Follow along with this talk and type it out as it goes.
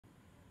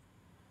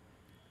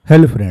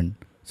Hello friend,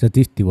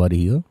 Satish Tiwary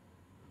here.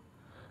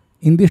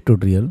 In this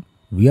tutorial,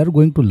 we are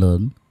going to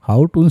learn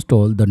how to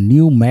install the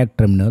new Mac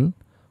terminal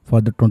for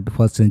the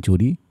 21st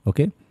century.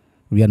 Okay,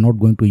 we are not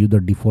going to use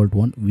the default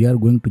one. We are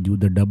going to use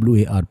the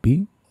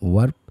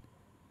WARP,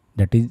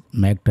 that is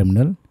Mac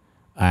terminal,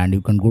 and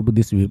you can go to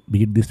this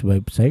visit this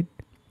website,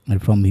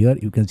 and from here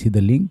you can see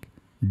the link.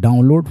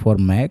 Download for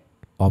Mac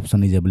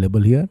option is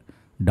available here.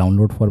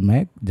 Download for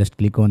Mac. Just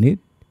click on it,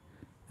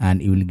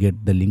 and you will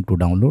get the link to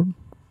download.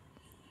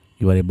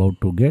 You are about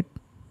to get.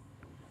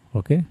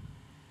 Okay,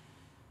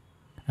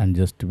 and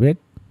just wait.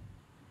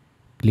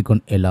 Click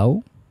on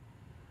allow,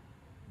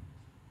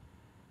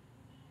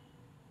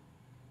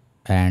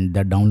 and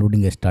the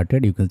downloading is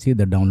started. You can see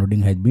the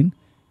downloading has been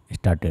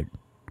started.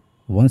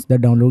 Once the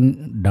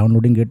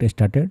downloading get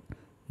started,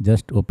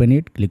 just open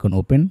it. Click on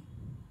open,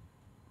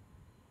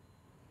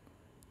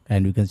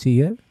 and you can see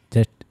here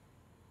just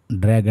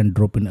drag and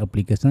drop in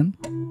application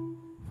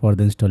for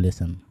the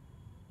installation.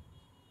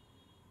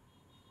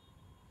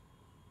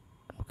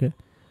 Okay,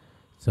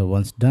 so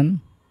once done,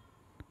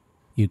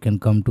 you can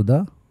come to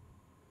the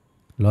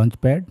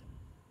launchpad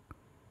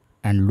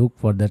and look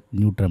for that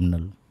new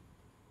terminal.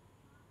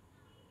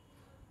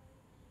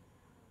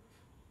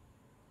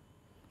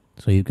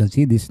 So you can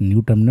see this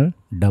new terminal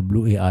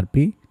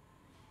WARP.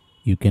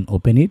 You can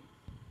open it.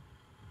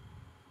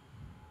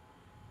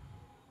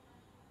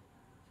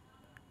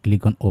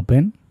 Click on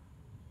open.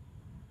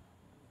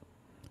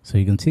 So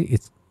you can see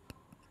it's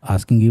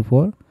asking you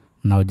for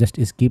now. Just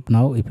skip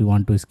now if you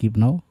want to skip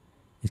now.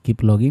 Skip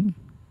login.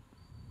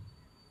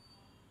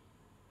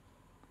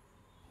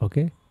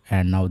 Okay,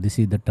 and now this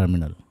is the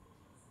terminal.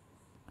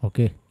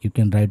 Okay, you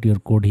can write your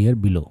code here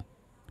below.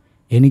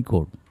 Any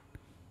code.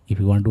 If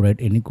you want to write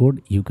any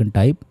code, you can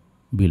type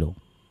below.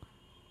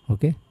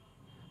 Okay,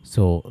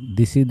 so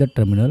this is the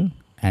terminal,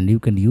 and you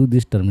can use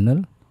this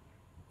terminal.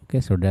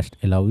 Okay, so just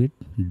allow it.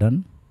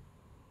 Done.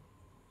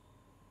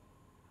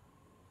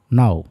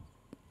 Now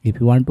if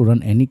you want to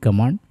run any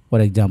command, for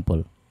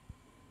example,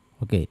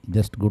 okay,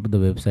 just go to the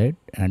website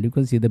and you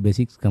can see the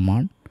basics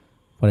command.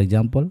 For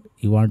example,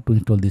 you want to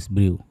install this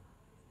brew.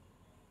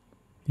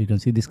 You can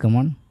see this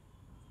command.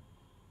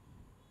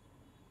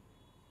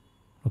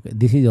 Okay,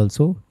 this is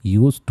also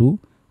used to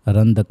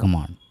run the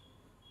command.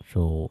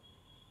 So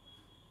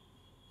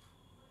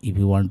if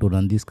you want to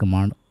run this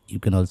command, you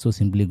can also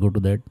simply go to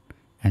that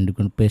and you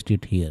can paste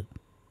it here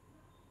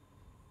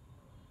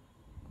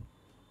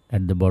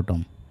at the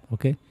bottom.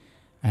 Okay,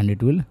 and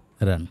it will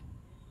run.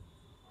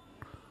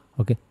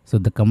 Okay, so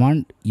the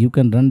command, you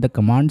can run the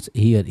commands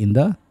here in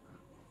the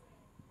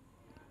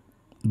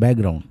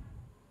background.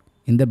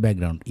 In the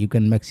background, you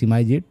can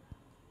maximize it.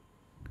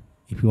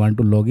 If you want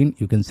to log in,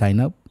 you can sign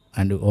up,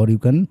 and or you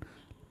can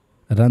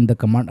run the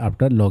command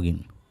after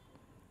login.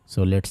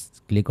 So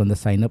let's click on the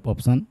sign up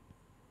option.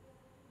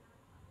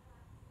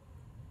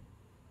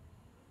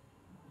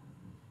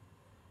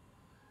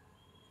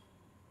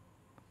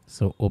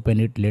 So open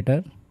it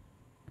later.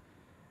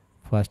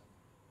 First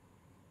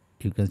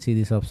you can see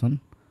this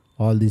option.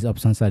 All these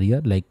options are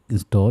here, like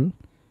install,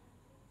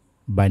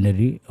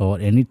 binary or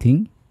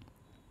anything,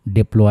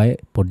 deploy,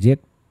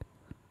 project.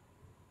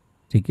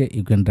 Okay,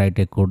 you can write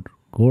a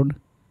code.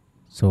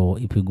 So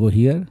if you go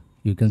here,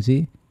 you can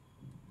see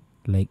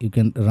like you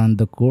can run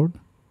the code,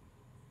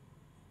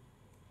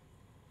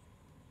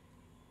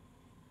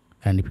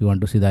 and if you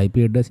want to see the IP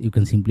address, you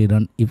can simply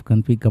run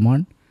ifconfig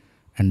command,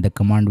 and the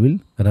command will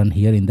run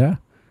here in the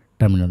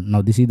terminal.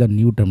 Now this is the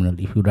new terminal.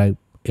 If you write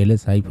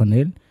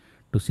ls-l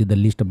to see the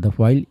list of the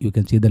file, you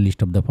can see the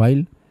list of the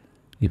file.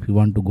 If you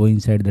want to go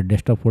inside the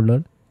desktop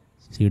folder,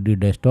 cd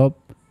desktop,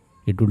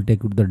 it will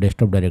take you to the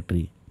desktop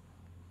directory.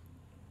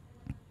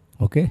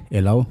 Okay,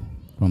 allow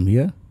from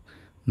here.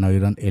 Now you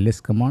run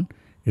ls command,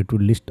 it will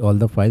list all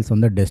the files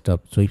on the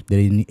desktop. So if there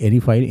is any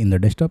file in the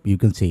desktop, you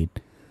can see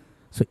it.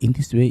 So in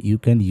this way you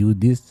can use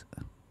this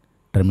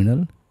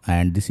terminal,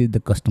 and this is the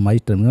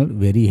customized terminal,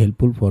 very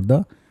helpful for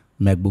the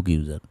MacBook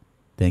user.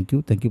 Thank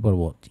you for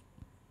watching.